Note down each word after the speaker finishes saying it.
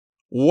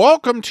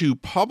Welcome to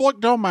Public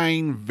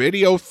Domain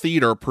Video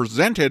Theater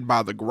presented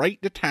by the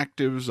great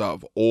detectives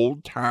of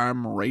Old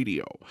Time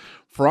Radio.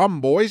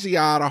 From Boise,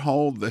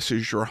 Idaho, this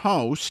is your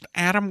host,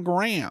 Adam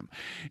Graham.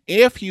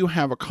 If you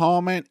have a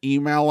comment,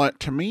 email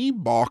it to me,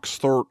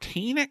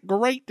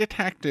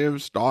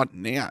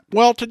 box13@greatdetectives.net.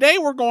 Well, today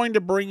we're going to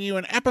bring you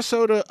an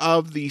episode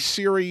of the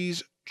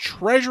series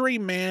Treasury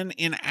Men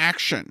in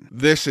Action.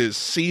 This is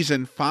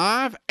Season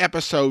 5,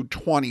 Episode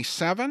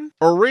 27.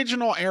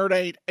 Original air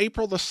date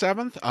April the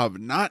 7th of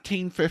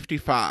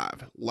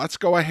 1955. Let's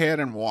go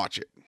ahead and watch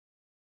it.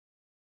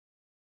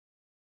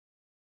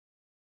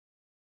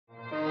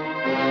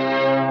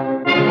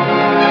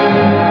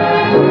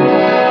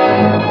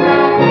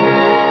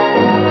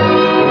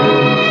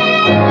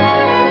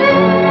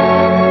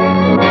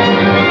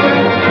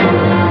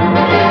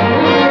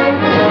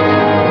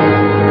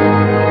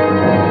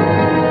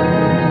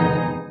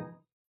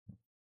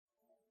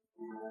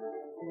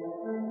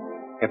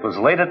 It was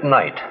late at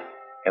night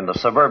in the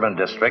suburban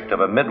district of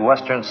a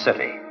Midwestern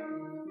city,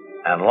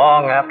 and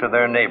long after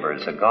their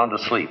neighbors had gone to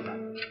sleep,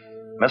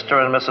 Mr.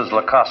 and Mrs.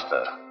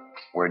 LaCosta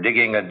were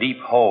digging a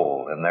deep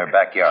hole in their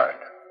backyard.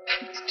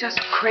 It's just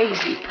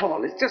crazy,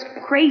 Paul. It's just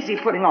crazy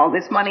putting all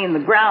this money in the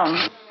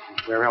ground.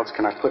 Where else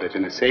can I put it?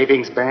 In a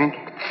savings bank?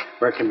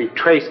 Where it can be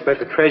traced by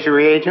the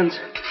Treasury agents?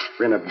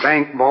 Or in a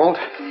bank vault?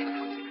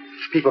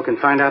 People can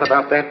find out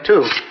about that,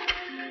 too.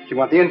 You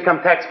want the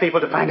income tax people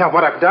to find out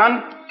what I've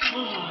done?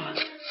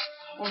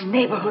 The whole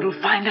neighborhood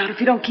will find out if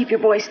you don't keep your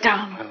voice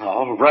down.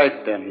 All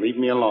right, then. Leave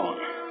me alone.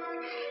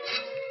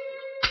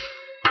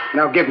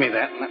 Now give me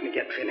that and let me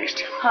get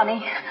finished.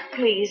 Honey,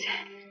 please.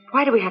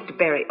 Why do we have to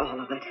bury all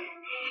of it?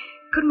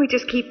 Couldn't we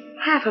just keep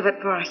half of it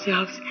for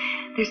ourselves?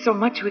 There's so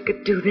much we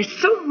could do.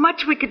 There's so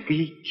much we could...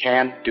 We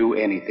can't do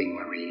anything,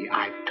 Marie.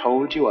 I've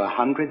told you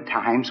 100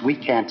 times we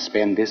can't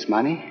spend this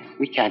money.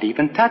 We can't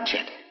even touch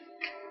it.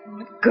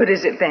 What good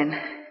is it, then?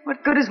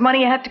 What good is money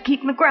you have to keep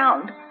in the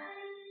ground?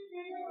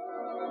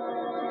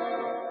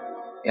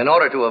 In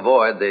order to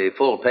avoid the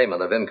full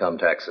payment of income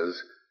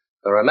taxes,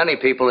 there are many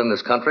people in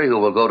this country who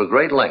will go to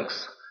great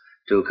lengths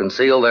to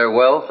conceal their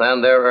wealth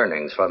and their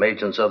earnings from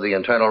agents of the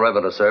Internal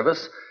Revenue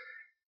Service,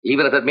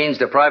 even if it means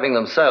depriving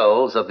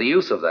themselves of the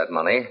use of that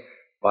money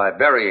by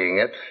burying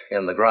it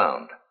in the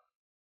ground.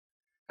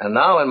 And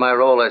now, in my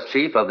role as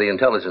Chief of the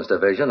Intelligence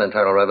Division,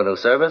 Internal Revenue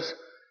Service,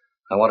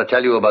 I want to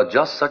tell you about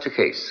just such a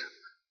case,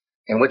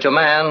 in which a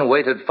man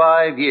waited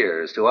 5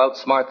 years to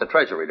outsmart the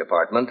Treasury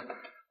Department,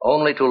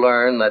 only to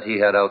learn that he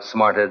had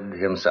outsmarted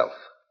himself.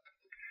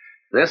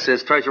 This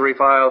is Treasury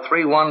File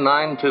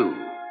 3192,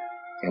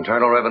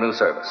 Internal Revenue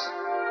Service.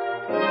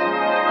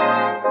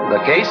 The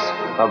case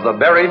of the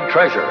buried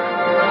treasure.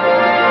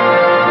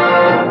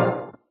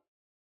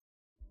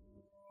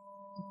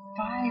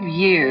 5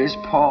 years,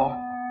 Paul.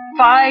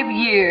 5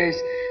 years.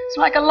 It's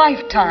like a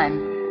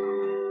lifetime.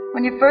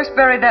 When you first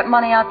buried that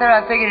money out there,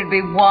 I figured it'd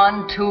be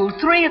 1, 2,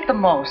 3 at the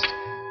most.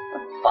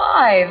 But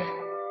 5...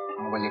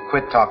 Will you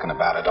quit talking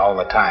about it all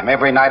the time?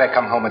 Every night I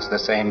come home, it's the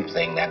same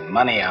thing. That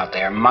money out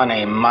there.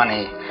 Money,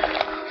 money.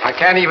 I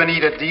can't even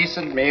eat a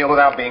decent meal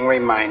without being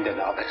reminded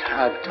of it.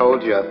 I've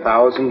told you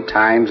 1,000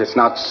 times it's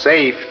not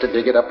safe to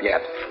dig it up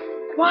yet.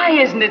 Why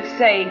isn't it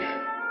safe?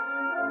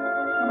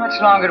 How much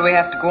longer do we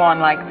have to go on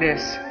like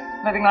this?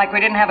 Living like we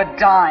didn't have a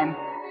dime.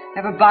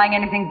 Never buying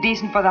anything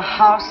decent for the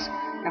house.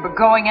 Never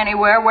going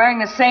anywhere. Wearing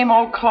the same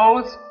old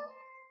clothes.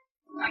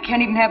 I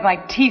can't even have my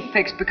teeth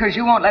fixed because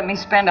you won't let me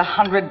spend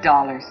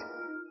 $100.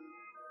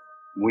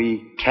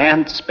 We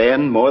can't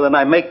spend more than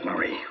I make,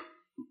 Marie.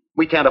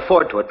 We can't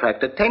afford to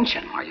attract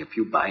attention. Why, if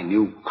you buy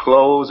new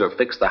clothes or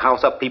fix the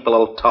house up, people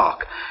will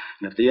talk.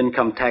 And if the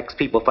income tax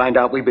people find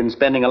out we've been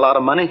spending a lot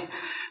of money,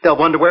 they'll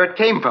wonder where it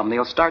came from.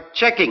 They'll start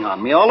checking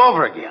on me all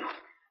over again.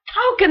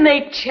 How can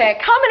they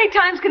check? How many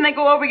times can they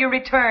go over your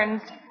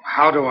returns?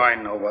 How do I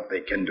know what they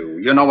can do?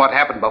 You know what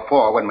happened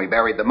before when we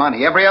buried the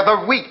money. Every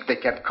other week they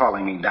kept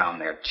calling me down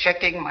there,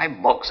 checking my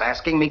books,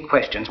 asking me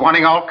questions,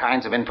 wanting all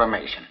kinds of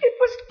information. It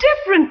was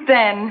different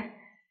then.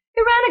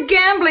 You ran a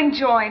gambling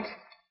joint.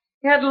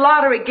 You had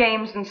lottery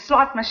games and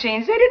slot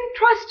machines. They didn't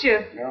trust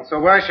you. Well, so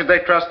why should they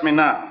trust me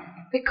now?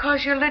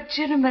 Because you're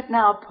legitimate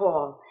now,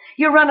 Paul.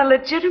 You run a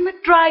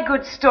legitimate dry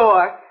goods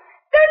store.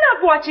 They're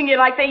not watching you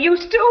like they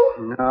used to.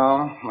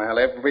 No. Well,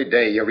 every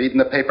day you read in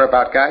the paper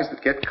about guys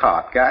that get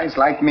caught. Guys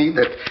like me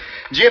that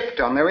gypped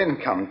on their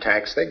income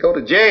tax. They go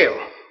to jail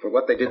for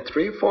what they did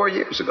 3 or 4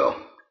 years ago.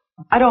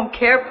 I don't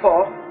care,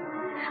 Paul.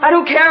 I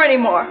don't care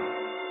anymore.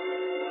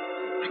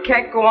 I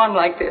can't go on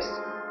like this.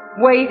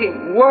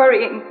 Waiting,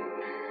 worrying,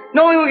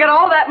 knowing we got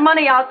all that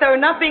money out there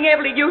and not being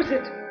able to use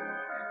it.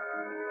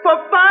 For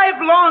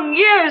 5 long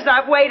years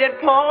I've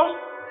waited, Paul.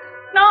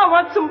 Now I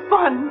want some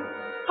fun.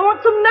 I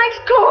want some nice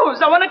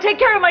clothes. I want to take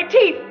care of my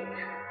teeth.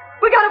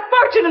 We got a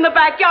fortune in the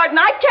backyard, and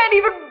I can't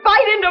even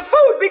bite into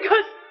food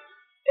because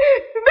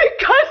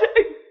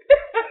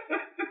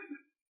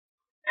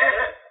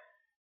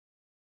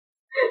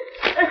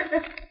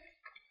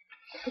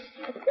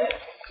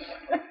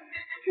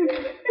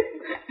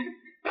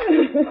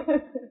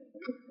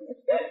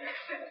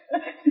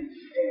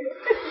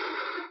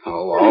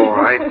Oh, all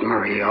right,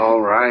 Marie,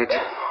 all right.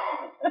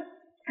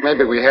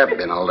 Maybe we have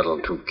been a little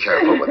too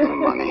careful with the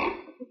money.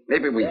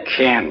 Maybe we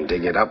can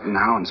dig it up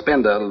now and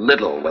spend a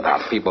little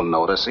without people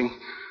noticing.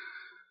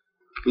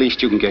 At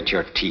least you can get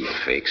your teeth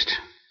fixed.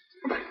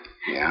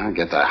 Yeah,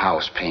 get the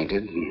house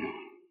painted. And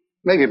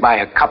maybe buy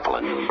a couple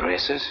of new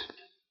dresses.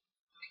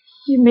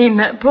 You mean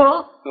that,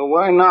 Paul? Well,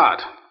 why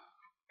not?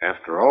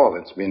 After all,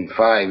 it's been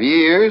 5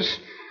 years.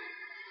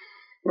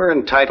 We're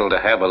entitled to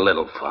have a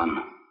little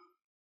fun.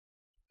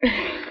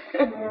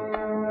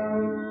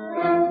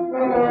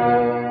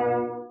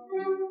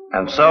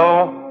 And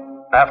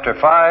so, after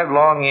 5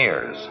 long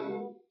years,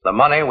 the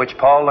money which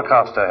Paul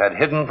Lacosta had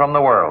hidden from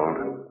the world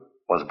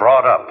was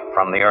brought up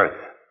from the earth.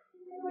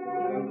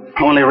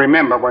 Only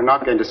remember, we're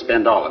not going to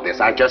spend all of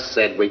this. I just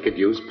said we could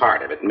use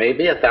part of it,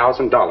 maybe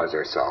 $1,000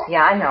 or so.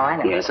 Yeah, I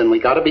know. Yes, and we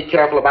got to be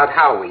careful about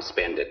how we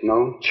spend it.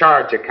 No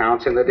charge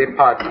accounts in the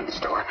department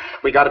store.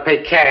 We got to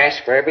pay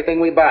cash for everything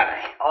we buy.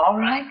 All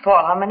right,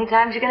 Paul. How many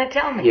times are you going to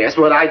tell me? Yes,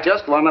 but I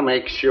just want to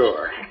make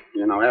sure.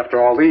 You know,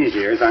 after all these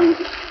years,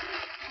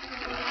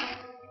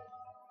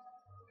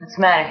 What's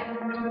the matter?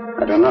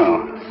 I don't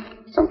know.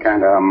 Some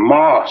kind of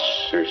moss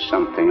or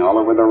something all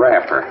over the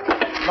wrapper.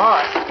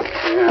 Moss?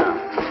 Yeah.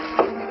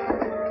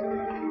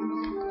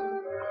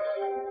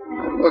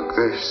 Look,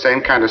 the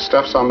same kind of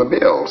stuff's on the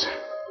bills.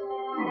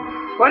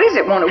 What is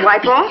it? Won't it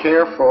wipe off? Be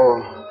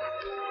careful.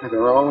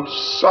 They're all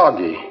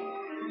soggy.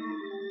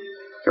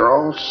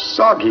 There's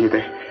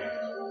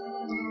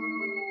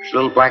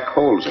little black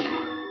holes in them.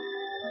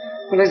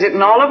 Well, is it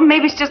in all of them?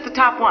 Maybe it's just the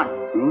top one.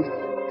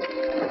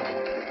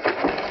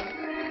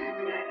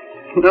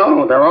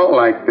 No, they're all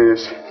like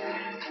this.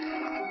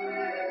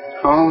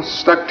 All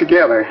stuck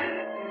together.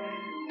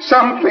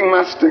 Something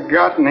must have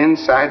gotten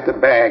inside the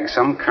bag,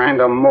 some kind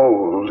of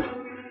mold.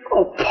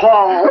 Oh,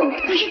 Paul.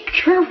 Be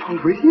careful,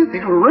 will you?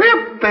 They'll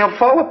rip. They'll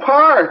fall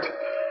apart.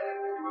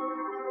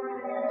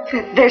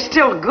 They're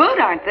still good,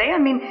 aren't they? I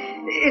mean,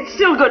 it's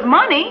still good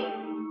money.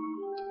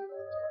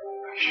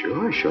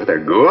 Sure, they're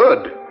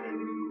good.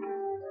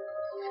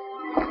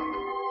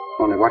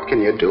 Only what can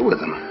you do with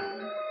them?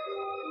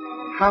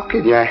 How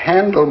can you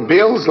handle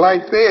bills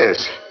like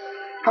this?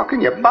 How can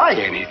you buy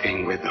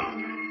anything with them?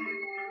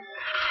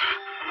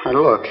 Now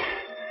look,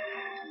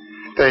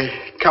 they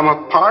come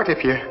apart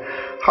if you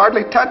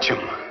hardly touch them.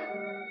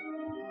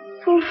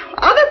 Well,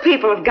 other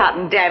people have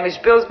gotten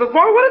damaged bills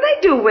before. What do they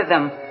do with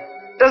them?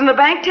 Doesn't the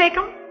bank take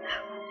them?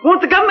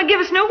 Won't the government give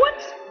us new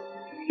ones?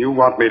 You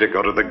want me to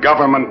go to the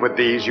government with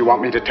these? You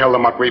want me to tell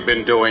them what we've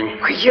been doing?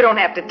 Well, you don't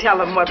have to tell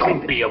them what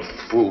Don't be a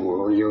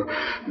fool. You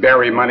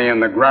bury money in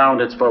the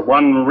ground, it's for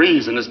one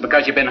reason. It's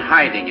because you've been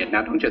hiding it.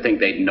 Now, don't you think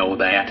they'd know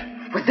that?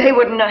 But they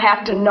wouldn't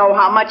have to know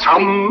how much How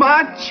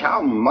much?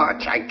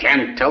 I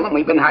can't tell them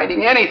we've been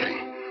hiding anything.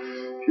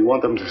 You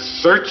want them to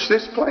search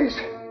this place?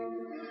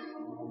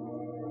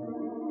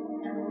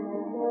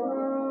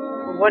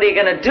 What are you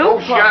going to do? Oh,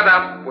 shut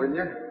up, will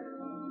you?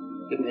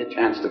 Give me a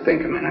chance to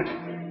think a minute.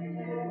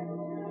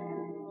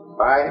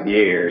 5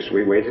 years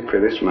we waited for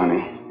this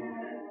money.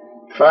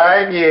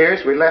 5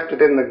 years we left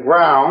it in the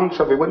ground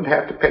so we wouldn't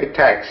have to pay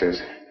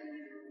taxes.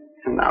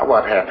 And now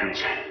what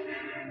happens?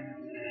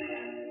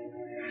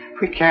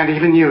 We can't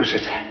even use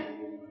it.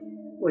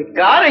 We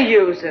gotta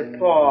use it,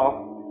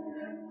 Paul.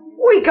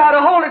 We gotta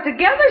hold it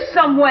together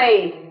some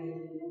way.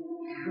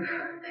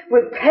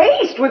 With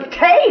paste, with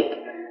tape.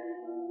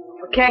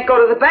 If we can't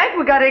go to the bank,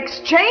 we gotta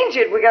exchange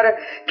it. We gotta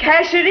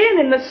cash it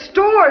in the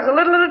stores a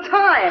little at a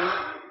time.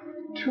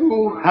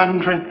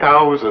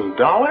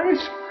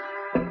 $200,000?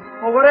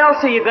 Well, what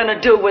else are you gonna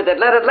do with it?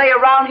 Let it lay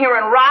around here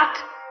and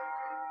rot?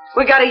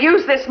 We gotta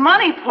use this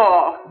money,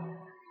 Paul.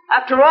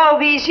 After all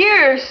these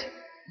years,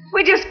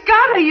 we just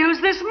gotta use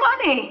this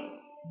money.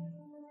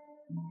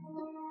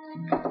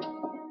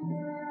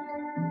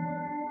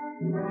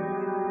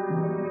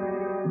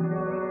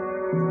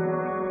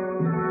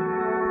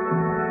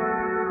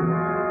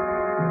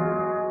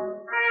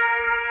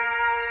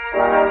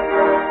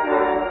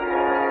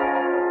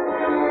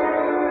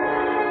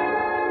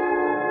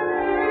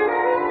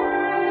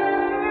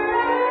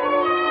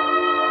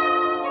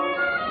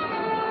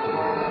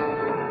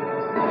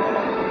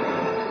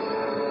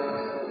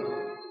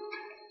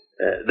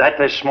 That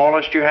the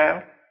smallest you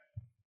have?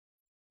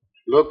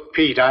 Look,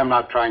 Pete, I'm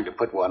not trying to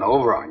put one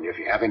over on you. If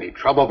you have any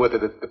trouble with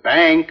it at the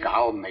bank,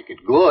 I'll make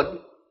it good.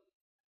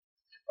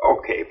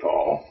 Okay,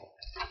 Paul.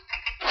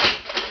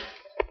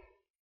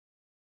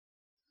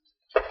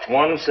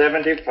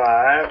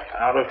 175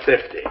 out of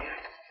 50.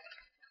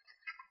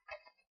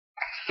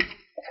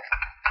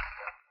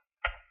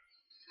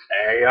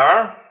 There you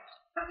are.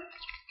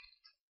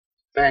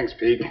 Thanks,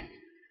 Pete.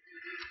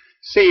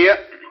 See ya.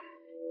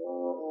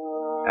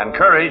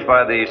 Encouraged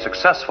by the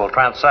successful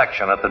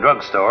transaction at the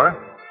drugstore,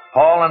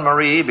 Paul and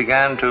Marie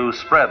began to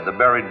spread the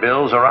buried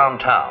bills around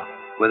town.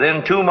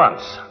 Within 2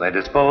 months, they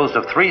disposed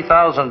of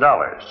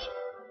 $3,000,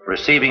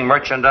 receiving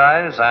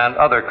merchandise and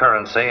other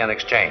currency in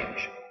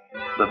exchange.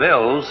 The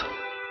bills,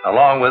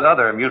 along with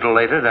other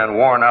mutilated and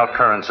worn-out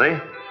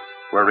currency,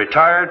 were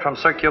retired from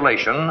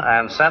circulation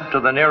and sent to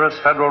the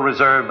nearest Federal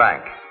Reserve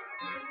Bank.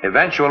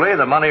 Eventually,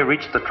 the money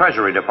reached the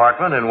Treasury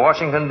Department in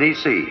Washington,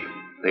 D.C.,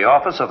 the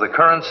office of the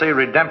Currency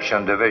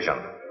Redemption Division.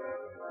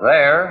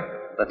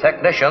 There, the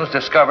technicians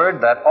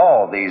discovered that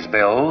all these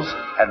bills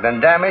had been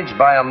damaged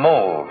by a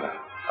mold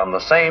from the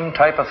same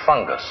type of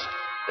fungus.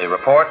 The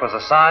report was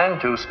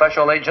assigned to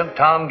Special Agent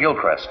Tom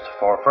Gilchrist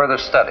for further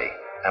study,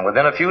 and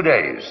within a few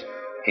days,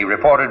 he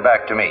reported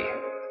back to me.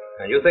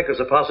 And you think there's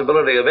a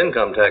possibility of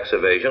income tax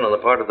evasion on the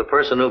part of the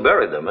person who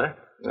buried them, eh?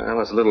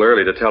 Well, it's a little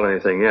early to tell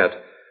anything yet.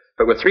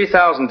 But with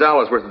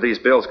 $3,000 worth of these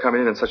bills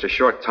coming in such a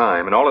short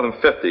time, and all of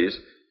them 50s,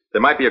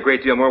 there might be a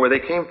great deal more where they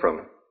came from.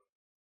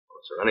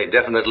 Is there any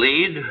definite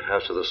lead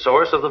as to the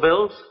source of the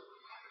bills?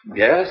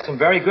 Yes, some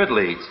very good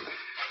leads.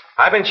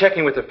 I've been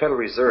checking with the Federal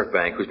Reserve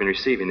Bank, who's been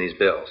receiving these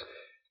bills.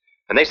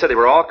 And they said they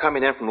were all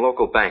coming in from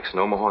local banks in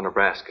Omaha,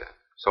 Nebraska.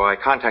 So I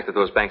contacted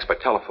those banks by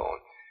telephone.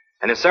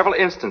 And in several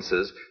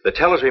instances, the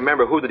tellers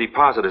remember who the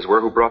depositors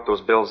were who brought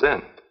those bills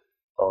in.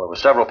 Oh, there were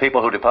several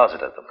people who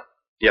deposited them.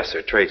 Yes,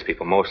 sir.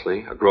 Tradespeople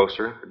mostly. A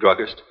grocer, a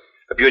druggist,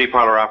 a beauty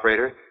parlor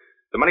operator.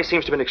 The money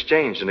seems to have been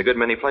exchanged in a good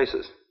many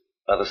places.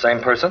 By the same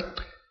person?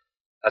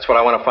 That's what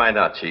I want to find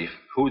out, Chief.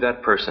 Who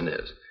that person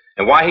is.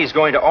 And why he's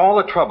going to all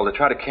the trouble to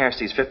try to cash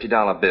these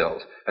 $50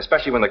 bills.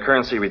 Especially when the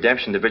Currency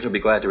Redemption Division will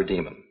be glad to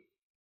redeem them.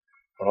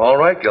 Well, all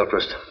right,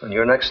 Gilchrist. And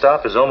your next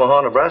stop is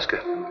Omaha,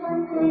 Nebraska.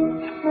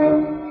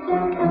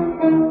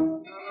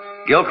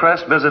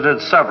 Gilchrist visited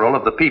several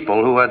of the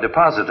people who had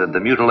deposited the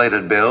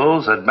mutilated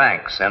bills at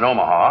banks in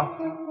Omaha,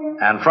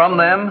 and from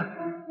them,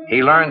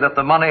 he learned that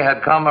the money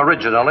had come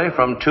originally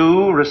from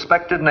two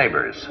respected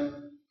neighbors,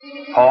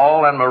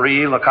 Paul and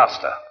Marie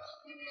LaCosta.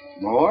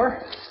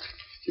 More?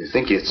 Do you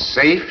think it's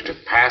safe to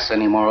pass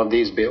any more of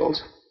these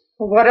bills?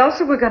 Well, what else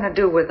are we going to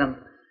do with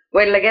them?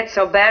 Wait till they get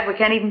so bad we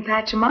can't even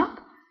patch them up?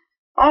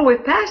 All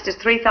we've passed is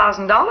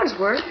 $3,000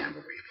 worth.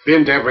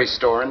 Been to every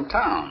store in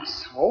town.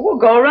 Oh, we'll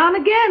go around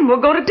again.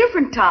 We'll go to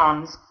different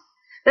towns.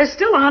 There's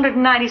still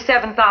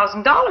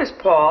 $197,000,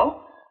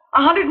 Paul.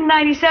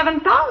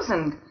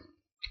 $197,000.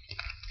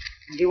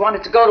 Do you want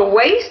it to go to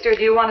waste, or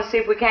do you want to see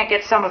if we can't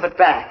get some of it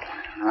back?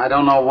 I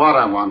don't know what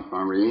I want,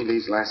 Marie.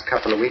 These last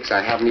couple of weeks,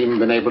 I haven't even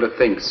been able to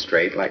think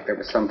straight, like there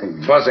was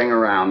something buzzing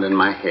around in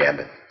my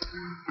head.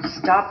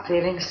 Stop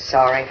feeling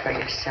sorry for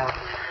yourself.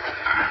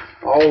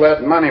 All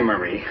that money,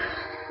 Marie.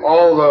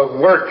 All the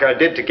work I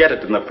did to get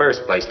it in the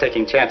first place,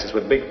 taking chances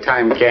with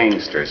big-time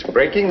gangsters,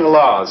 breaking the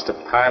laws to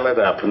pile it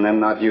up and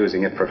then not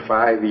using it for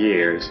 5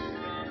 years.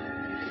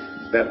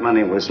 That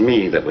money was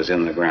me that was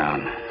in the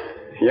ground.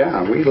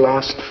 Yeah, we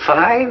lost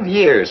 5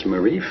 years,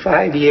 Marie.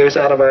 5 years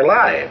out of our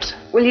lives.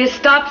 Will you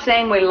stop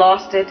saying we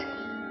lost it?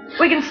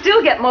 We can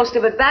still get most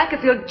of it back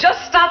if you'll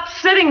just stop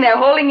sitting there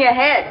holding your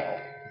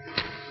head.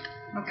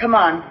 Well, come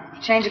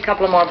on, change a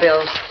couple of more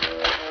bills.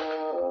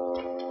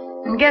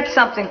 And get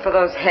something for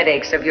those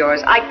headaches of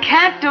yours. I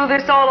can't do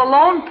this all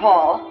alone,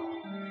 Paul.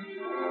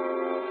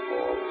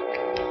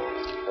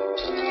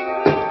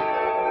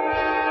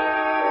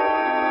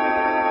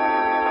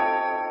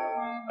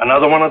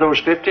 Another one of those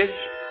 50s?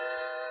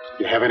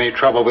 You have any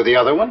trouble with the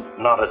other one?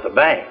 Not at the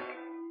bank.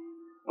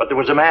 But there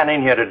was a man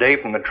in here today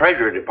from the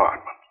Treasury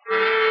Department.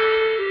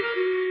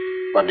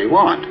 What do you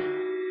want?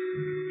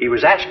 He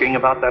was asking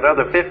about that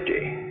other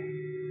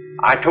 50.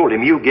 I told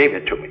him you gave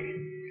it to me.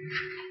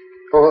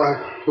 Oh,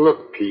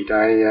 look, Pete,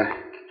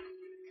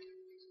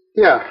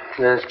 yeah,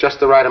 there's just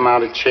the right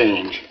amount of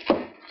change.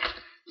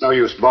 No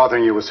use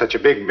bothering you with such a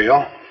big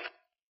bill.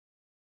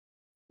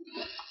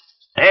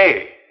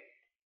 Hey,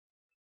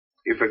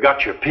 you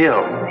forgot your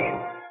pill.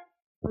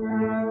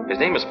 His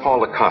name is Paul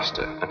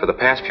LaCosta, and for the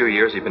past few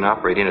years he's been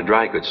operating a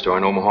dry goods store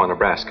in Omaha,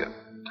 Nebraska.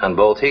 And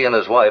both he and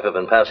his wife have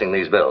been passing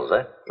these bills,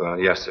 eh?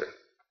 Yes, sir.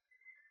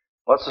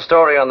 What's the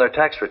story on their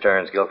tax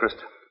returns, Gilchrist?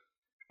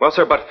 Well,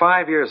 sir, about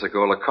 5 years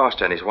ago,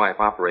 LaCosta and his wife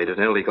operated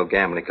an illegal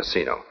gambling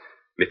casino.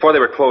 Before they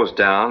were closed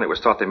down, it was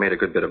thought they made a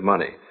good bit of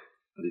money.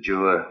 Did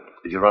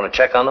you run a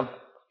check on them?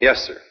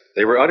 Yes, sir.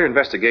 They were under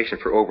investigation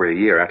for over a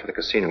year after the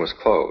casino was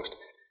closed.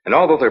 And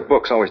although their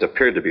books always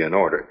appeared to be in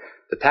order,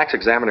 the tax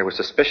examiner was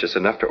suspicious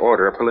enough to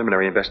order a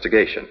preliminary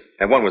investigation,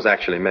 and one was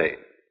actually made.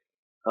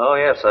 Oh,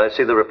 yes, I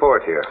see the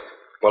report here.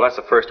 Well, that's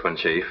the first one,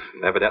 Chief.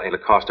 Evidently,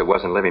 LaCosta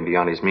wasn't living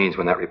beyond his means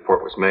when that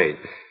report was made.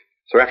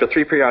 So after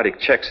 3 periodic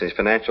checks in his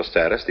financial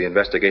status, the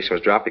investigation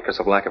was dropped because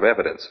of lack of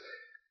evidence.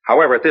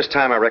 However, at this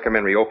time, I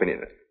recommend reopening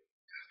it.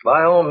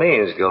 By all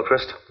means,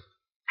 Gilchrist.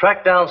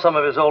 Track down some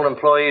of his old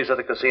employees at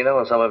the casino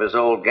and some of his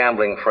old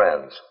gambling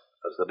friends.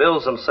 Because the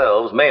bills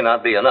themselves may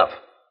not be enough,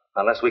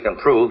 unless we can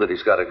prove that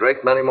he's got a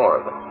great many more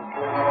of them.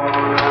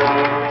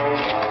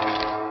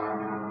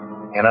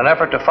 In an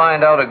effort to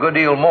find out a good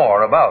deal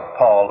more about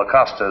Paul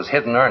LaCosta's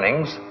hidden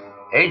earnings,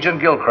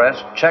 Agent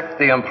Gilchrist checked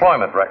the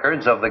employment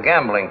records of the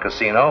gambling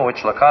casino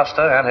which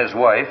LaCosta and his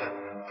wife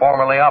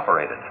formerly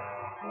operated.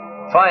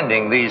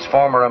 Finding these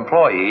former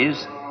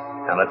employees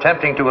and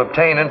attempting to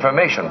obtain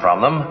information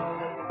from them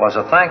was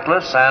a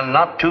thankless and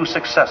not too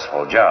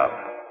successful job.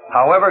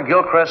 However,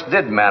 Gilchrist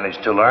did manage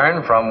to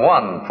learn from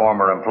one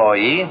former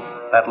employee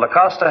that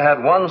LaCosta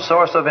had one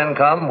source of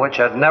income which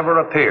had never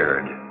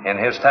appeared in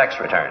his tax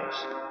returns.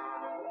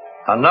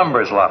 a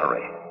numbers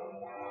lottery,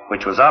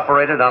 which was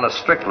operated on a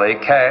strictly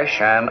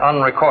cash and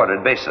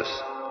unrecorded basis.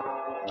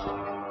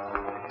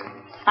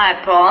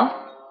 Hi, Paul.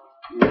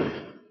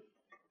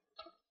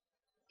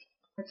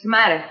 What's the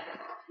matter?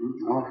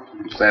 Oh,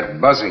 it's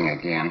that buzzing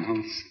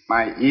again. It's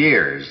my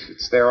ears.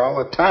 It's there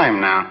all the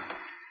time now.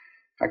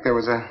 Like there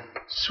was a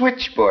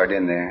switchboard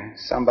in there.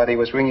 Somebody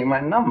was ringing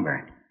my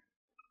number.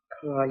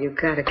 Paul, you've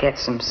got to get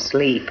some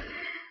sleep.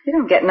 You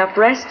don't get enough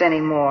rest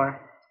anymore.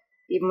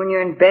 Even when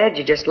you're in bed,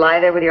 you just lie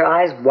there with your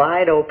eyes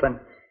wide open.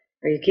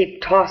 Or you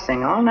keep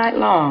tossing all night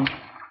long.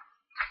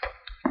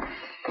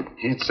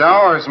 It's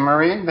ours,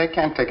 Marie. They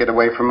can't take it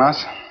away from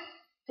us.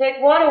 Take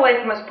what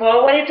away from us,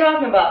 Paul? What are you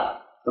talking about?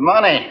 The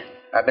money.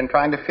 I've been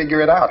trying to figure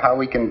it out, how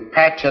we can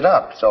patch it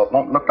up so it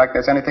won't look like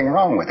there's anything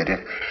wrong with it. If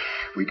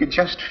we could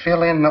just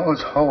fill in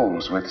those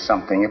holes with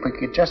something, if we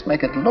could just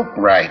make it look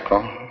right,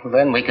 well,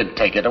 then we could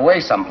take it away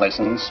someplace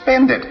and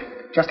spend it,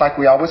 just like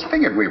we always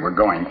figured we were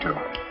going to.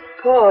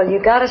 Paul,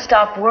 you got to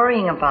stop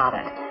worrying about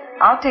it.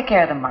 I'll take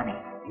care of the money.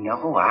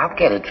 No, I'll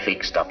get it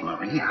fixed up,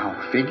 Marie.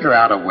 I'll figure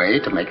out a way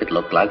to make it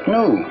look like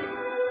new.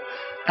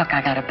 Look,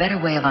 I got a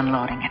better way of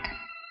unloading it.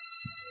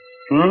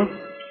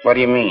 What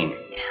do you mean?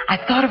 I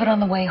thought of it on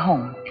the way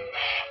home.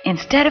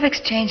 Instead of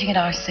exchanging it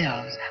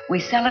ourselves, we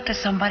sell it to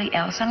somebody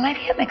else and let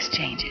him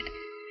exchange it.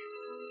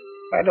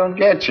 I don't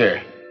get you.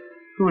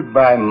 Who'd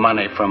buy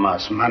money from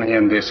us, money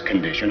in this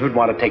condition? Who'd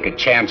want to take a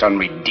chance on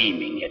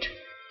redeeming it?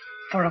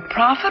 For a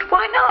profit?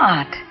 Why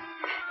not?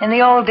 In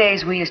the old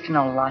days, we used to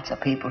know lots of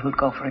people who'd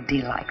go for a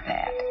deal like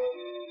that.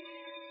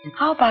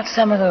 How about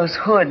some of those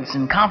hoods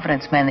and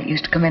confidence men that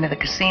used to come into the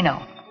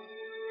casino?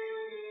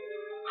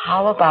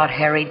 How about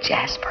Harry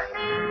Jasper?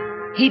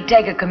 He'd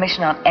take a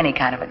commission on any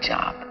kind of a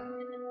job.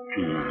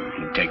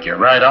 He'd take you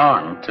right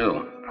on,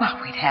 too. Well,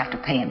 we'd have to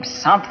pay him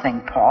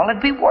something, Paul.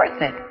 It'd be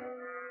worth it.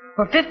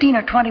 For 15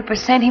 or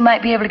 20%, he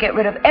might be able to get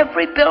rid of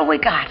every bill we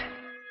got.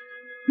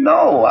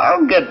 No,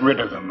 I'll get rid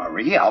of them,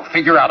 Marie. I'll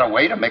figure out a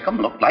way to make them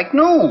look like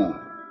new.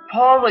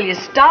 Paul, will you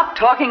stop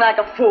talking like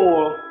a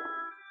fool?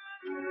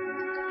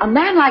 A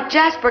man like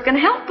Jasper can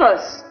help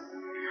us.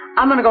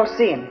 I'm going to go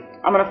see him.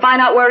 I'm going to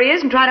find out where he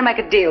is and try to make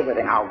a deal with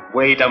him. Now,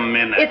 wait a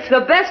minute. It's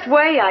the best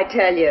way, I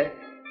tell you.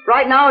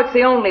 Right now, it's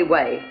the only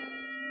way.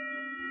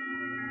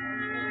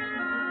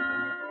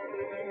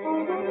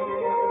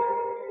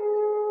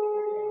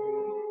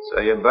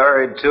 So you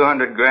buried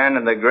 200 grand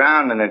in the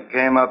ground and it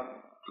came up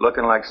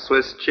looking like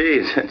Swiss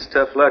cheese. It's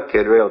tough luck,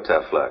 kid, real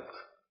tough luck.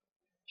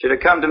 Should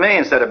have come to me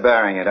instead of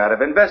burying it. I'd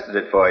have invested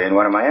it for you in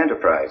one of my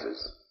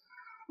enterprises.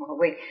 Well,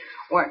 we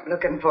weren't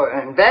looking for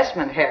an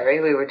investment,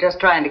 Harry. We were just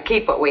trying to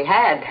keep what we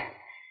had.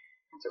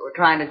 That's what we're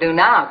trying to do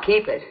now,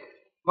 keep it.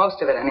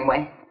 Most of it,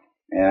 anyway.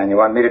 Yeah, and you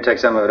want me to take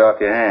some of it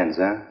off your hands,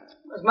 huh?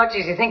 As much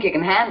as you think you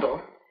can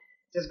handle.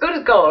 It's as good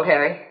as gold,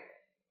 Harry.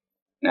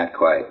 Not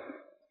quite.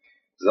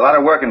 There's a lot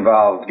of work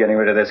involved getting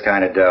rid of this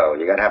kind of dough.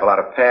 You got to have a lot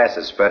of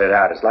passes spread it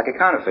out. It's like a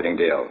counterfeiting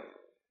deal.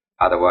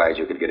 Otherwise,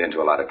 you could get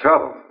into a lot of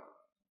trouble.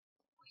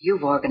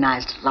 You've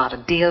organized a lot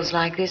of deals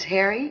like this,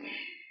 Harry.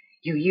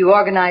 You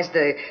organized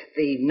the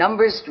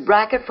numbers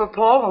racket for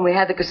Paul when we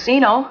had the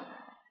casino.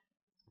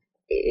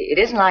 It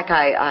isn't like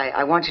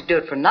I want you to do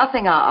it for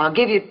nothing. I'll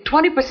give you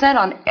 20%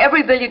 on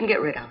every bill you can get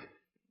rid of.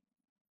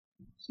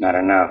 It's not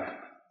enough.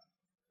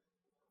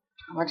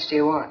 How much do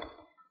you want?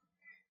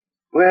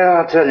 Well,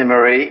 I'll tell you,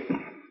 Marie.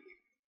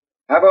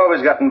 I've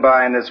always gotten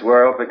by in this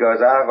world because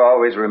I've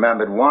always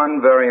remembered one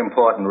very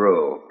important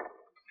rule.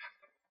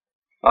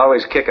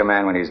 Always kick a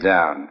man when he's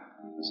down.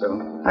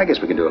 So I guess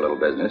we can do a little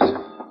business.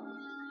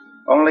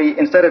 Only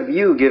instead of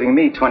you giving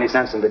me 20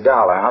 cents on the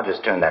dollar, I'll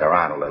just turn that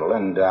around a little,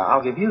 and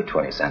I'll give you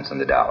 20 cents on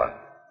the dollar.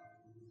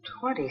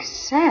 20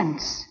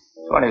 cents?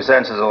 20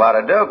 cents is a lot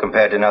of dough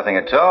compared to nothing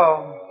at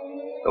all.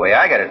 The way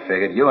I got it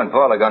figured, you and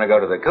Paul are going to go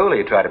to the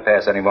coolie to try to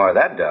pass any more of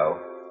that dough.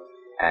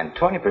 And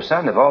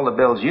 20% of all the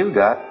bills you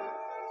got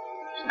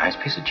is a nice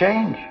piece of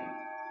change.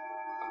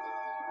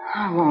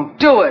 I won't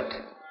do it.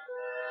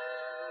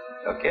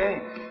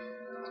 Okay.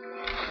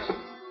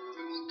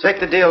 Take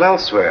the deal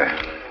elsewhere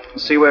and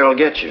see where it'll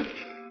get you.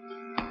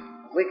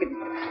 We could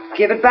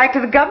give it back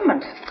to the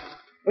government.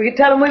 We could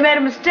tell them we made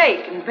a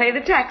mistake and pay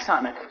the tax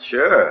on it.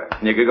 Sure.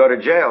 And you could go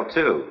to jail,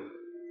 too.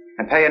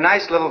 And pay a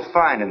nice little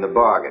fine in the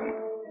bargain.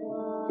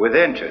 With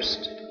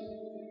interest.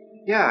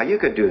 Yeah, you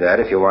could do that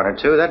if you wanted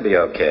to. That'd be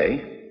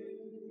okay.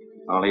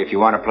 Only if you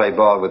want to play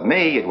ball with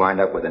me, you'd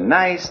wind up with a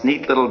nice,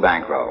 neat little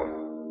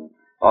bankroll.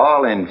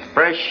 All in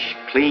fresh,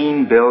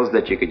 clean bills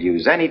that you could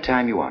use any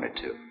time you wanted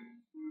to.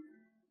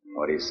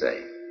 What do you say?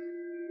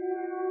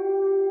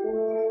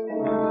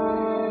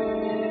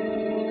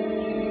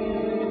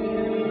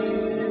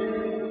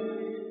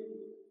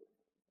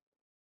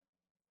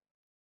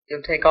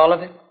 You'll take all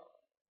of it?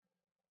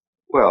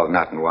 Well,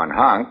 not in one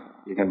hunk.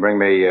 You can bring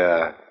me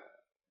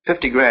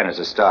 50 grand as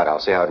a start. I'll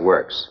see how it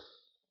works.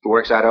 If it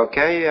works out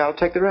okay, I'll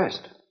take the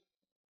rest.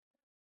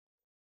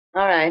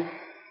 All right.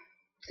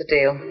 It's a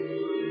deal.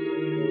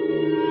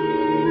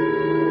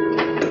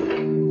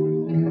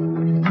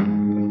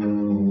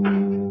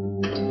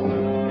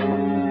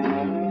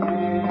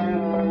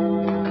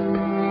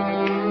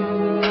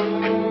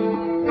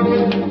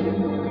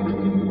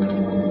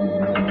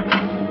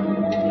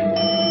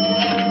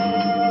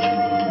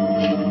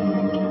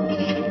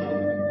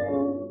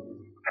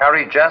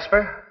 Harry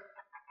Jasper?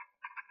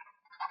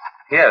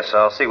 Yes,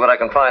 I'll see what I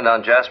can find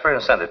on Jasper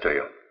and send it to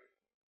you.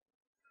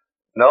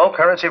 No,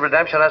 currency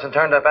redemption hasn't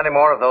turned up any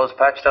more of those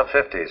patched-up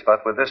 50s, but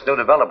with this new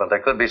development,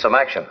 there could be some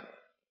action.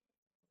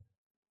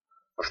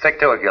 Well, stick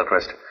to it,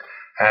 Gilchrist,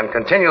 and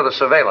continue the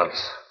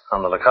surveillance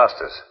on the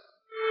Lacostas.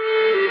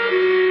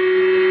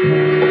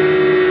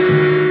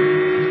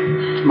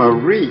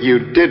 Marie,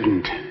 you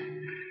didn't.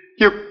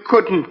 You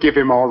couldn't give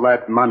him all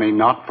that money,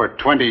 not for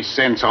 20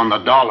 cents on the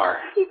dollar.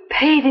 He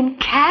paid in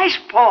cash,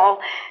 Paul.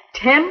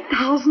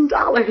 $10,000.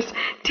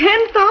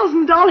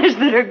 $10,000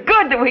 that are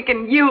good that we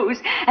can use.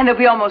 And there'll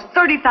be almost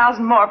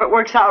 30,000 more if it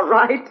works out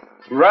right.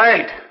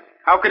 Right.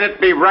 How can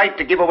it be right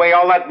to give away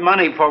all that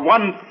money for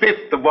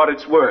 1/5 of what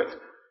it's worth?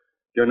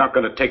 You're not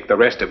going to take the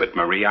rest of it,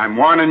 Marie. I'm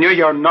warning you,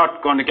 you're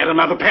not going to get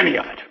another penny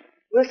of it.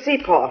 We'll see,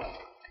 Paul.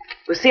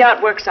 We'll see how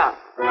it works out.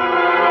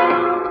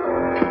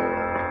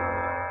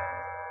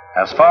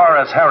 As far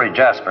as Harry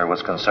Jasper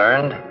was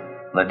concerned,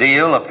 the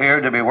deal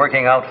appeared to be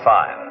working out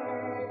fine.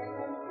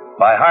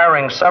 By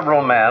hiring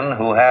several men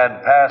who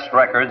had past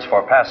records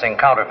for passing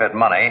counterfeit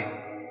money,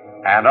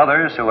 and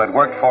others who had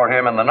worked for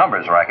him in the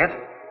numbers racket,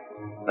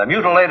 the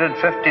mutilated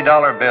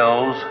 $50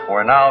 bills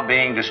were now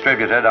being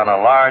distributed on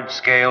a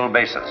large-scale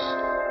basis.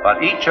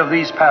 But each of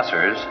these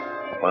passers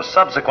was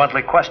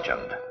subsequently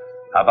questioned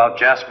about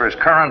Jasper's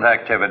current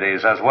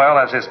activities as well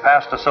as his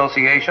past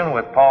association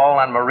with Paul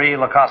and Marie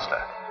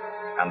Lacosta,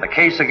 and the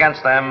case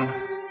against them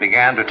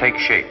began to take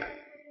shape.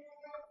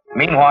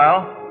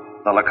 Meanwhile,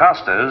 the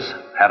Lacostas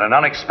had an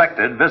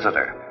unexpected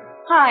visitor.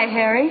 Hi,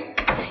 Harry.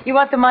 You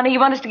want the money? You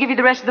want us to give you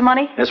the rest of the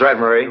money? That's right,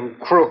 Marie. You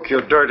crook,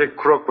 you dirty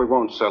crook. We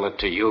won't sell it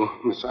to you.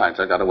 Besides,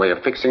 I got a way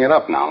of fixing it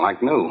up now,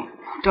 like new.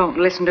 Don't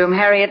listen to him,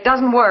 Harry. It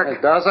doesn't work.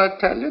 It does, I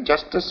tell you.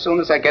 Just as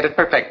soon as I get it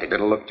perfected,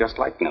 it'll look just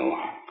like new.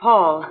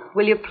 Paul,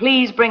 will you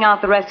please bring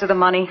out the rest of the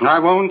money? I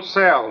won't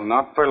sell,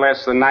 not for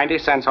less than 90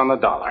 cents on the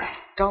dollar.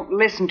 Don't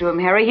listen to him,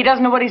 Harry. He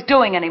doesn't know what he's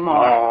doing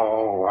anymore.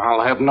 Oh,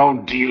 I'll have no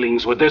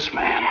dealings with this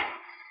man.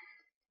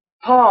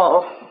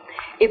 Paul,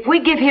 if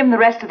we give him the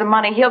rest of the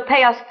money, he'll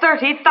pay us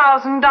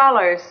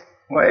 $30,000.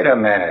 Wait a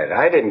minute.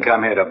 I didn't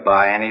come here to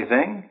buy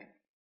anything.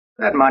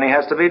 That money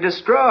has to be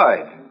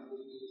destroyed.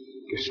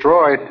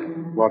 Destroyed?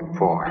 What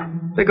for?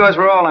 Because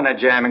we're all in a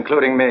jam,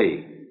 including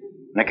me.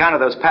 On account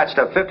of those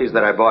patched-up 50s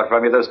that I bought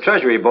from you, those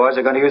Treasury boys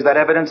are going to use that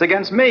evidence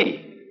against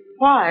me.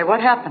 Why? What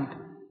happened?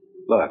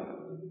 Look,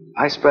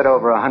 I spread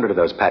over 100 of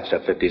those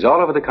patched-up 50s all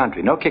over the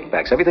country. No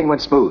kickbacks. Everything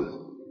went smooth.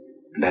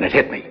 And then it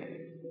hit me.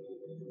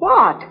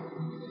 What?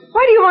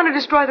 Why do you want to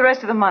destroy the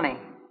rest of the money?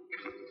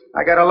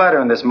 I got a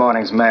letter in this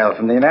morning's mail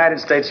from the United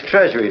States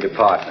Treasury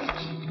Department.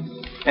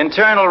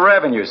 Internal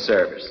Revenue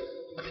Service.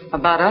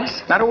 About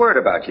us? Not a word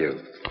about you.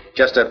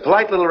 Just a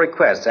polite little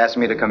request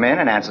asking me to come in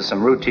and answer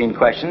some routine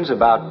questions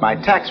about my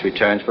tax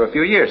returns for a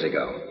few years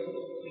ago.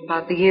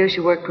 About the years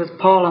you worked with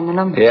Paul on the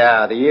numbers?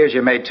 Yeah, the years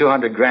you made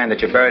 200 grand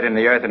that you buried in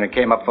the earth and it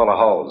came up full of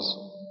holes.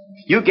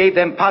 You gave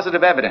them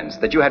positive evidence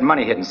that you had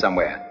money hidden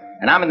somewhere.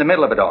 And I'm in the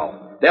middle of it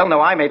all. They'll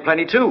know I made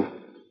plenty too.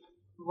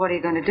 What are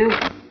you going to do?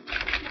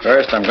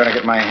 First, I'm going to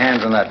get my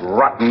hands on that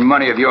rotten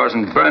money of yours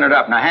and burn it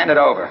up. Now hand it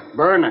over.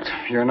 Burn it.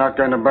 You're not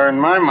going to burn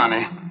my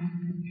money.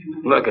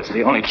 Look, it's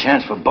the only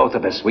chance for both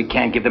of us. We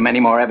can't give them any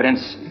more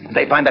evidence. If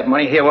they find that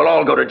money here, we'll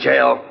all go to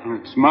jail.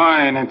 It's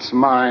mine,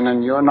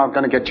 and you're not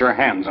going to get your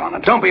hands on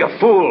it. Don't be a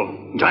fool.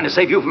 I'm trying to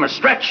save you from a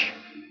stretch.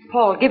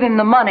 Paul, give him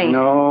the money.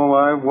 No,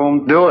 I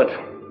won't do it.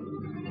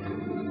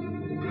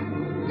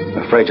 I'm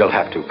afraid you'll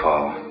have to,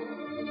 Paul.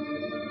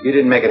 You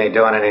didn't make any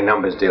dough on any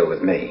numbers deal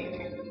with me.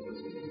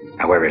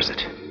 Now, where is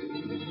it?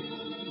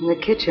 In the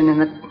kitchen, in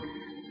the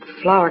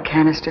flour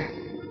canister.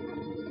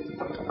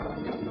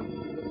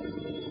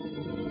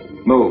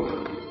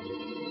 Move.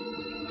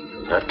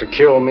 Have to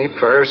kill me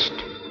first.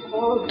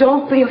 Oh,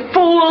 don't be a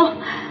fool.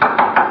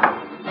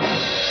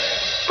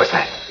 What's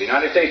that? The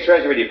United States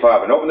Treasury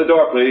Department. Open the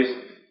door, please.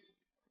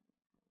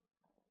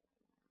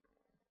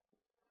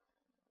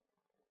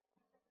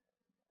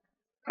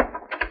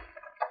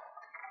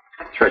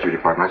 Treasury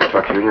Department. I'd like to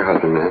talk to you and your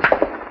husband, man.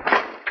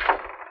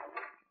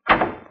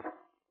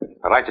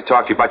 I'd like to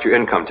talk to you about your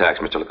income tax,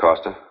 Mr.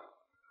 Lacosta.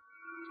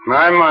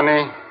 My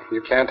money.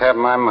 You can't have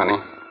my money.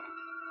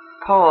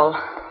 Paul,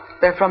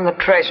 they're from the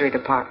Treasury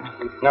Department.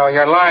 No,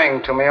 you're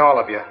lying to me, all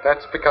of you.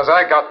 That's because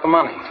I got the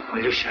money.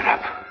 Will you shut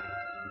up?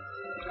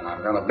 And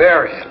I'm going to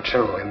bury it,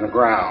 too, in the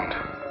ground.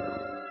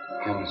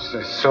 And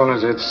as soon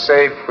as it's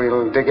safe,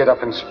 we'll dig it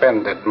up and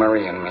spend it,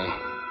 Marie and me.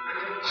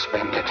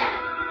 Spend it.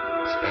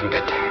 Spend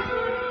it.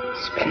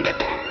 Spend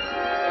it.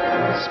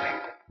 Spend it.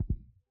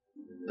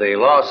 The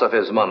loss of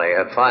his money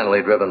had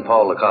finally driven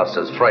Paul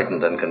Lacosta's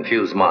frightened and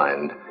confused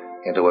mind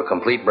into a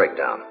complete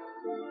breakdown.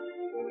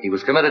 He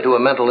was committed to a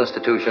mental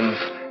institution,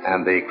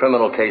 and the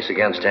criminal case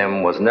against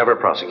him was never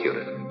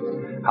prosecuted.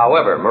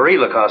 However, Marie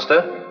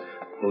Lacosta,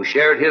 who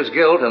shared his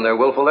guilt in their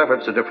willful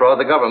efforts to defraud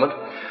the government,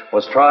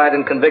 was tried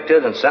and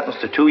convicted and sentenced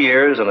to 2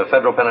 years in a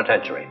federal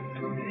penitentiary.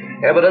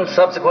 Evidence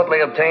subsequently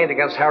obtained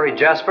against Harry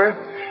Jasper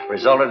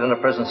resulted in a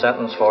prison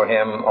sentence for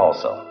him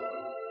also.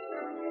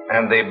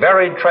 And the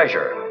buried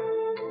treasure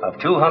of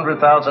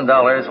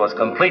 $200,000 was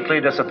completely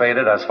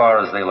dissipated as far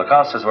as the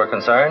Lacostas were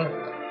concerned,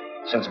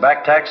 since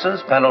back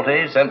taxes,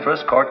 penalties,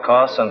 interest, court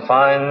costs, and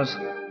fines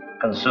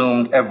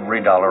consumed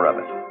every dollar of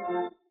it.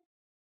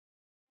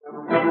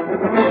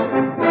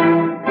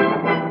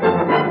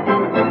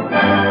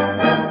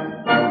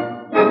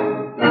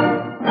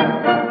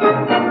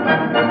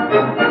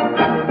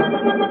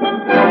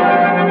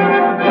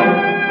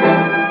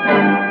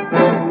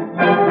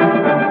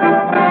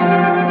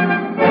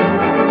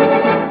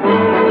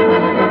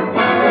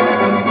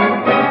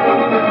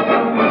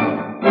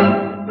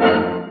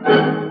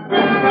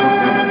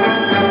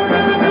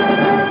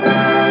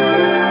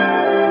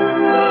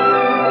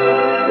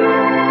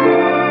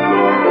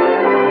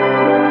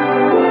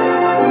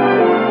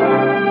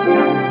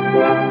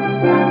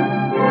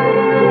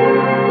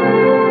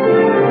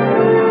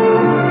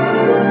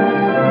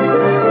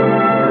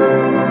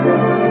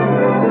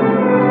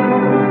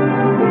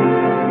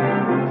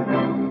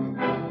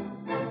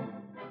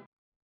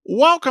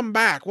 Welcome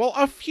back. Well,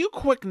 a few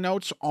quick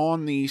notes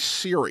on the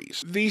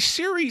series. The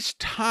series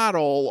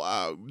title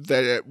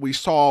that we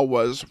saw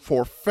was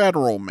For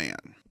Federal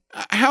Men.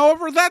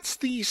 However, that's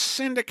the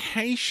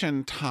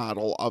syndication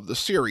title of the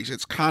series.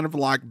 It's kind of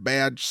like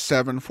Badge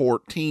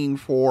 714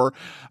 for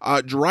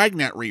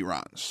Dragnet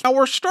reruns. Now,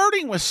 we're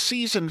starting with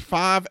Season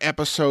 5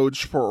 episodes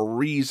for a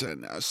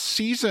reason.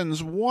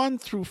 Seasons 1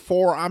 through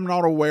 4, I'm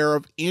not aware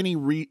of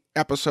any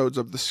episodes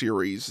of the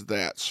series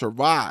that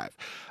survive.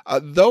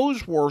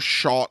 Those were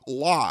shot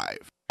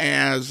live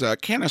as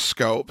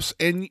kinescopes,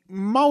 and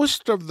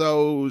most of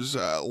those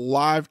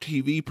live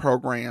TV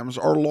programs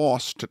are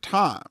lost to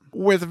time,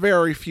 with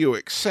very few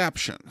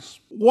exceptions.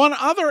 One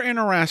other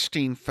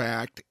interesting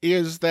fact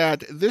is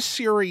that this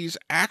series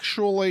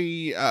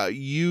actually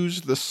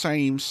used the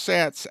same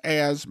sets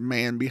as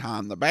Man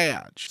Behind the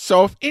Badge.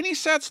 So if any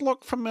sets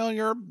look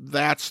familiar,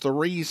 that's the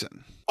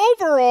reason.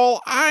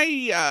 Overall,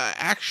 I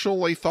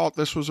actually thought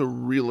this was a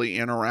really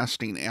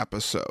interesting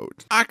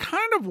episode. I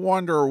kind of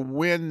wonder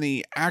when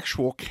the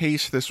actual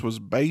case this was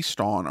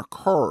based on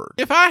occurred.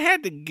 If I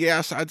had to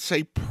guess, I'd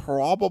say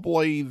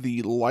probably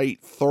the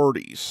late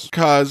 30s,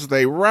 because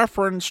they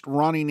referenced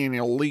running an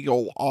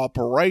illegal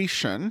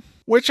operation,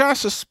 which I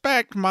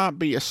suspect might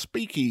be a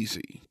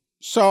speakeasy.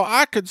 So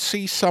I could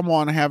see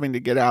someone having to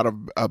get out of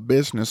a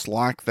business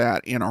like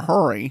that in a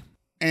hurry,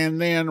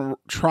 and then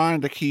trying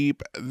to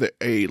keep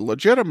a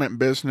legitimate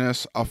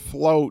business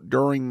afloat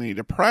during the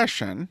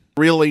Depression,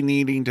 really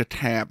needing to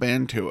tap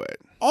into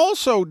it.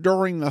 Also,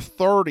 during the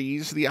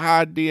 30s, the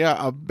idea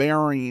of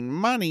burying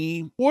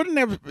money wouldn't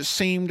have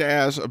seemed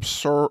as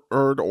absurd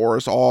or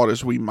as odd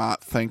as we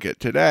might think it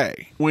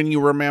today. When you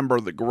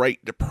remember the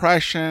Great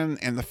Depression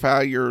and the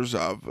failures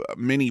of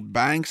many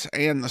banks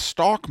and the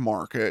stock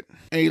market,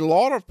 a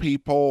lot of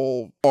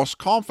people lost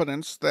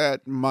confidence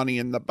that money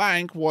in the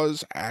bank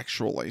was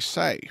actually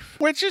safe,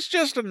 which is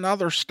just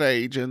another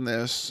stage in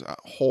this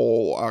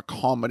whole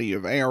comedy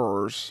of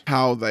errors,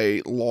 how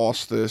they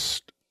lost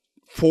this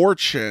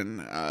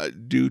fortune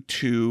due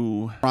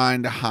to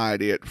trying to hide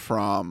it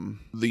from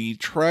the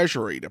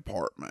Treasury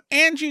Department.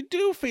 And you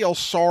do feel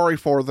sorry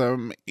for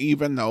them,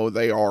 even though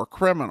they are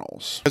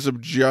criminals, because of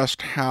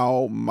just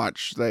how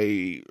much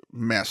they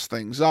mess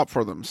things up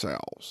for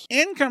themselves.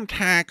 Income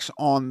tax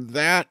on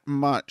that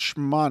much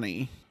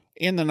money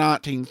in the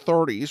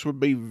 1930s would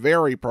be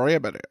very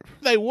prohibitive.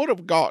 They would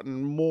have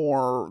gotten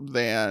more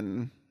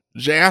than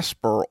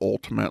Jasper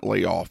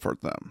ultimately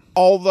offered them.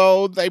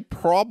 Although they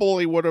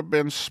probably would have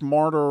been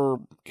smarter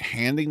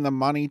handing the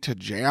money to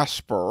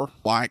Jasper,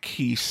 like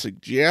he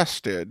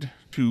suggested,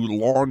 to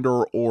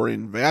launder or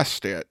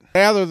invest it,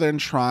 rather than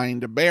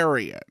trying to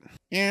bury it.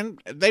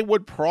 And they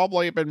would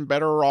probably have been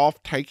better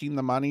off taking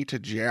the money to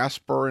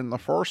Jasper in the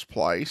first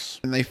place,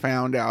 and they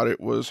found out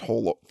it was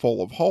full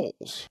of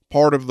holes.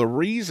 Part of the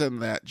reason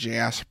that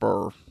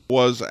Jasper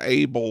was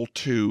able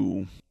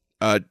to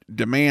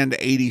demand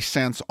 80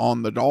 cents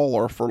on the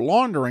dollar for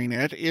laundering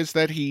it is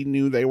that he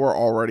knew they were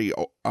already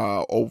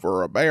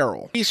over a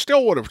barrel. He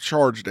still would have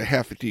charged a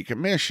hefty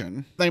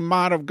commission. They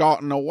might have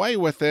gotten away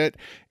with it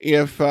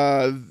if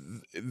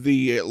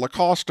the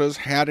Lacostas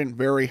hadn't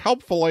very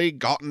helpfully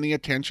gotten the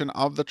attention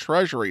of the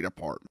Treasury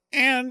Department.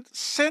 And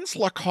since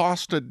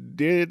Lacosta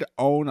did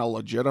own a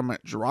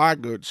legitimate dry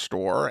goods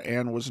store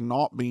and was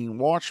not being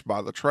watched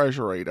by the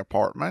Treasury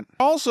Department, it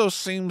also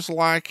seems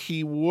like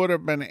he would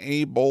have been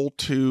able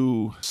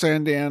to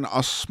send in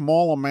a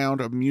small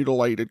amount of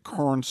mutilated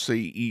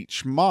currency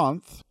each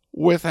month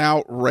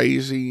without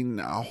raising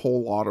a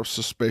whole lot of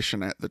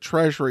suspicion at the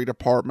Treasury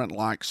Department,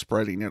 like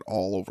spreading it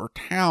all over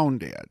town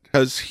did,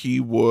 because he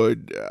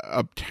would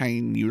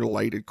obtain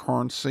mutilated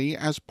currency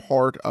as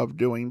part of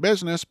doing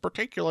business,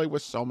 particularly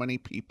with so many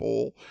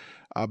people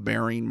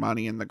burying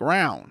money in the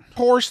ground. Of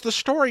course, the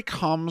story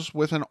comes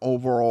with an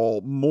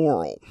overall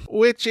moral,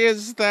 which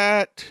is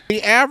that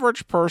the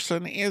average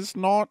person is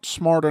not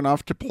smart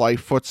enough to play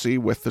footsie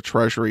with the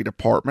Treasury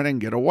Department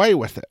and get away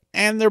with it.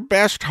 And their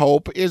best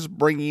hope is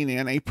bringing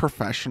in a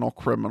professional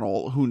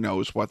criminal who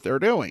knows what they're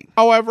doing.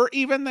 However,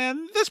 even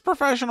then, this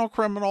professional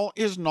criminal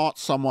is not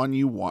someone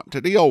you want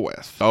to deal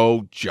with.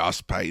 So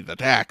just pay the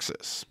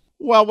taxes.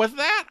 Well, with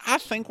that, I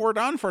think we're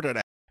done for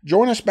today.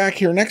 Join us back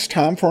here next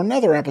time for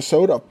another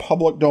episode of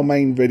Public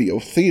Domain Video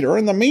Theater.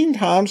 In the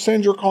meantime,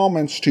 send your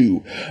comments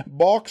to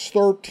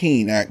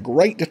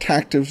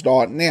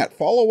box13@greatdetectives.net.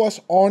 Follow us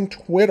on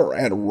Twitter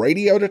at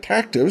Radio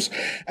Detectives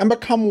and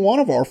become one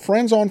of our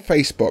friends on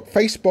Facebook,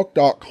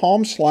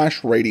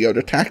 facebook.com/Radio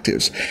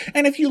Detectives.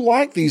 And if you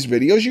like these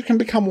videos, you can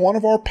become one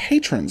of our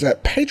patrons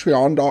at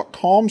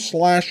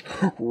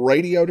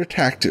patreon.com/Radio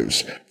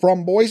Detectives.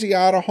 From Boise,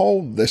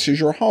 Idaho, this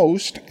is your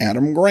host,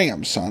 Adam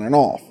Graham, signing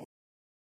off.